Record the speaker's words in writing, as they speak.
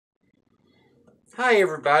Hi,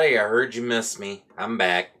 everybody. I heard you missed me. I'm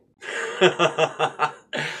back.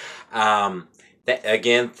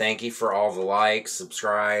 Again, thank you for all the likes,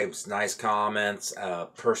 subscribes, nice comments,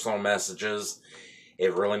 personal messages.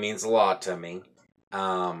 It really means a lot to me.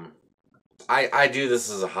 I do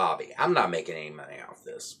this as a hobby. I'm not making any money off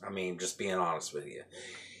this. I mean, just being honest with you.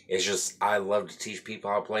 It's just I love to teach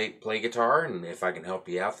people how to play guitar, and if I can help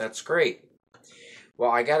you out, that's great.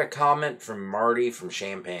 Well, I got a comment from Marty from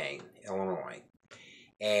Champaign, Illinois,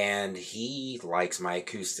 and he likes my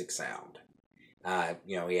acoustic sound.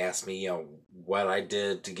 He asked me, what I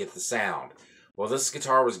did to get the sound. Well, this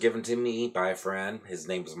guitar was given to me by a friend. His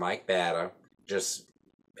name was Mike Batta. Just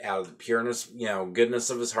out of the pureness, goodness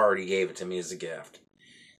of his heart, he gave it to me as a gift.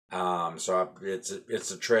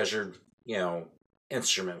 It's a treasured,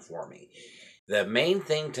 instrument for me. The main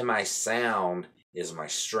thing to my sound is my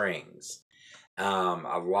strings.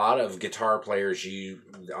 A lot of guitar players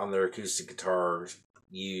on their acoustic guitars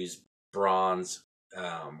use bronze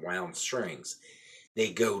wound strings.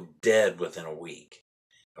 They go dead within a week.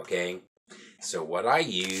 Okay, so what I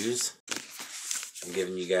use, I'm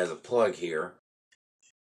giving you guys a plug here.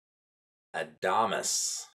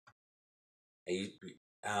 Adamas. I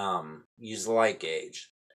use the light gauge.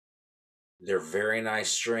 They're very nice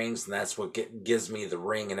strings, and that's what gives me the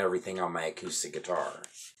ring and everything on my acoustic guitar.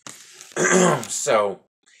 So,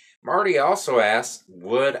 Marty also asked,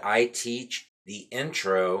 would I teach the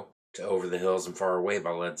intro to Over the Hills and Far Away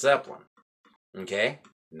by Led Zeppelin? Okay,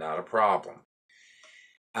 not a problem.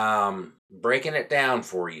 Breaking it down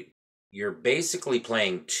for you, you're basically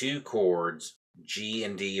playing two chords, G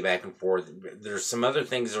and D, back and forth. There's some other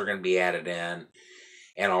things that are going to be added in,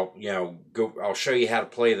 and I'll show you how to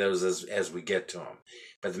play those as we get to them.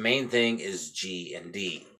 But the main thing is G and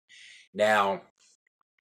D. Now,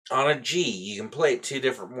 on a G, you can play it two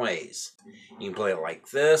different ways. You can play it like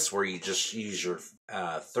this, where you just use your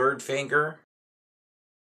third finger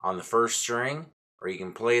on the first string, or you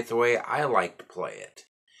can play it the way I like to play it,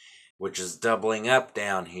 which is doubling up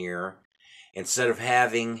down here. Instead of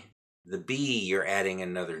having the B, you're adding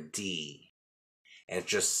another D. And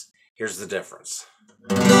here's the difference.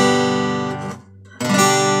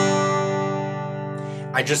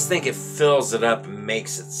 I just think it fills it up and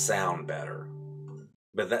makes it sound better.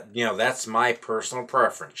 But that's my personal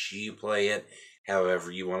preference. You play it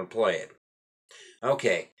however you want to play it.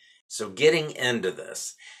 Okay, so getting into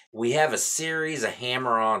this, we have a series of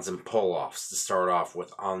hammer-ons and pull-offs to start off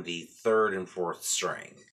with on the third and fourth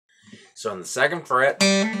string. So on the second fret,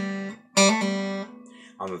 on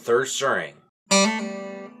the third string,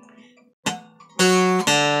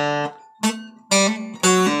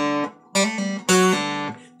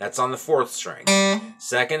 that's on the fourth string.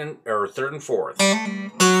 Third and fourth.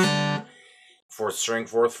 Fourth string,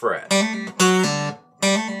 fourth fret.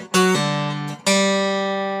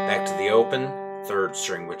 Back to the open, third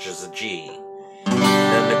string, which is a G.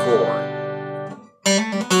 Then the chord.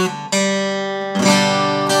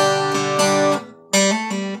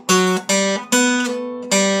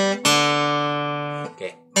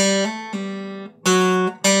 Okay.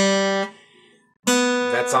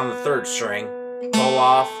 That's on the third string. Pull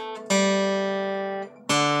off to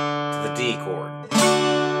the D chord.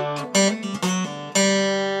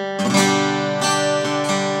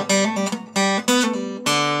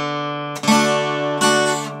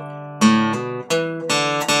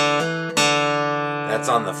 That's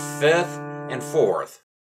on the fifth and fourth.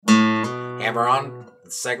 Hammer on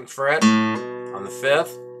the second fret on the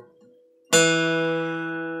fifth.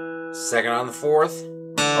 Second on the fourth.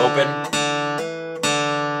 Open.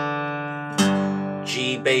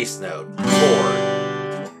 G bass note. Chord.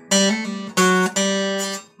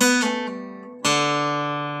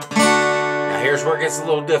 Now here's where it gets a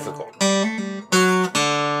little difficult.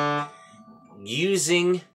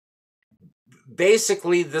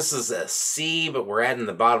 Basically, this is a C, but we're adding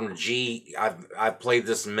the bottom G. I've played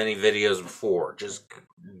this in many videos before. Just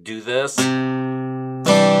do this. Change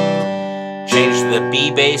the B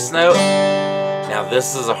bass note. Now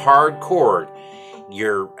this is a hard chord.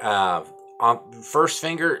 Your first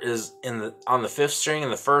finger is on the fifth string in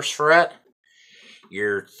the first fret.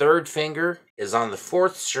 Your third finger is on the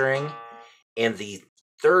fourth string in the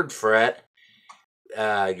third fret.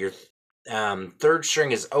 Your third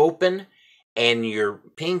string is open, and your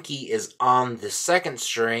pinky is on the second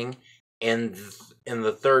string in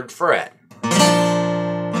the third fret.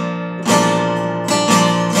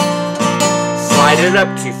 Slide it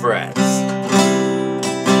up 2 frets.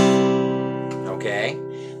 Okay,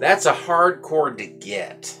 that's a hard chord to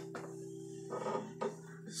get.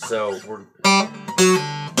 So we're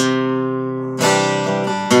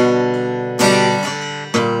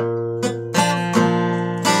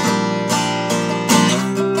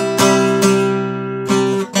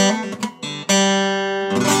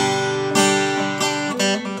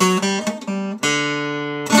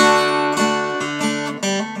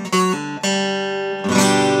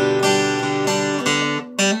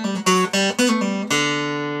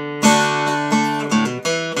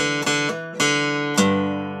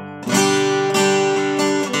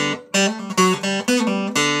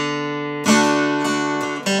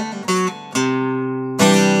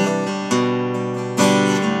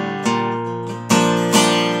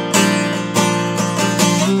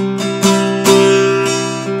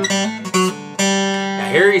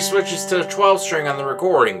switches to a 12 string on the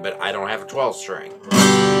recording, but I don't have a 12 string.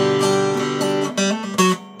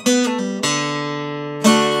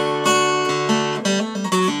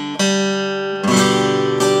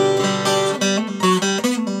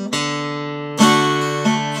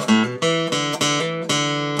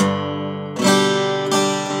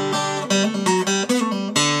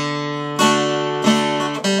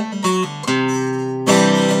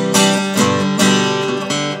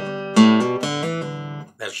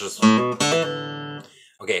 That's just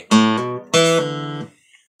okay.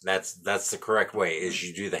 That's the correct way. Is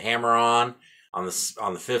you do the hammer on the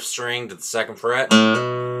 5th string to the 2nd fret,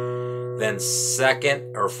 then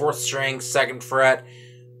 2nd or 4th string, 2nd fret,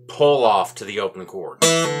 pull off to the open chord.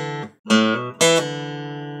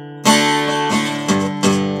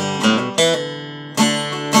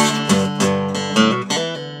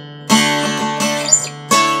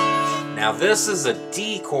 Now this is a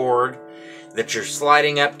D chord that you're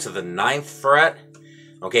sliding up to the 9th fret,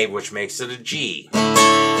 okay, which makes it a G. Or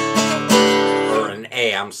an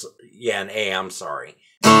A, an A, I'm sorry.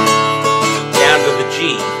 Down to the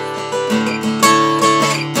G.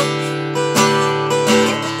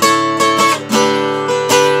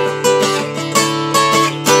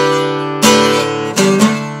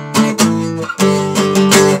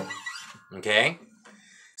 Okay?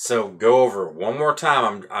 So go over it one more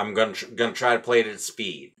time. I'm gonna try to play it at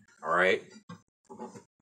speed. All right.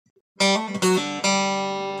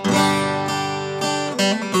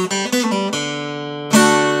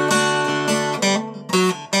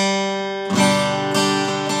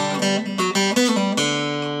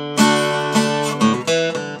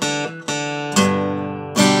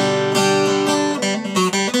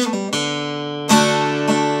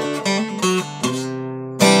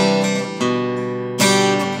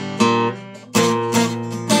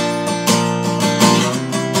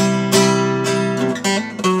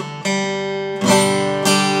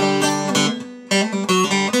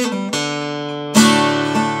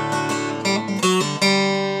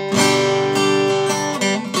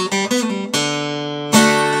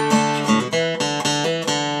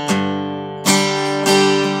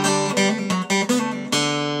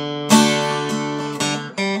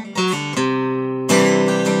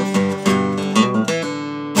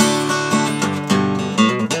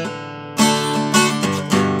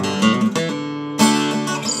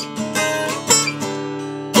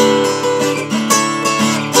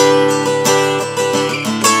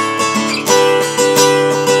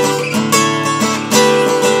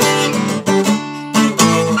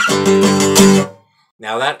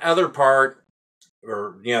 Now that other part,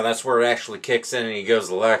 or that's where it actually kicks in and he goes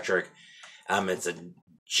electric. It's a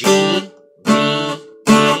G, D,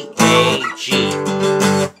 E, A, G.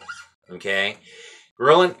 Okay,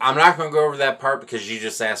 Grillen, I'm not going to go over that part because you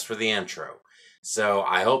just asked for the intro. So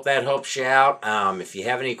I hope that helps you out. If you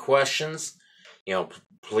have any questions,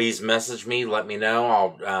 please message me. Let me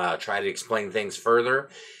know. I'll try to explain things further.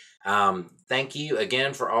 Thank you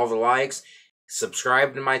again for all the likes.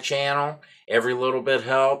 Subscribe to my channel. Every little bit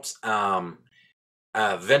helps.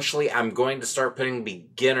 Eventually, I'm going to start putting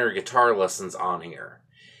beginner guitar lessons on here.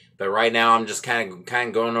 But right now, I'm just kind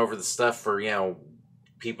of going over the stuff for,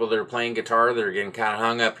 people that are playing guitar that are getting kind of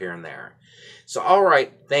hung up here and there. So, all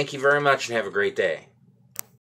right. Thank you very much and have a great day.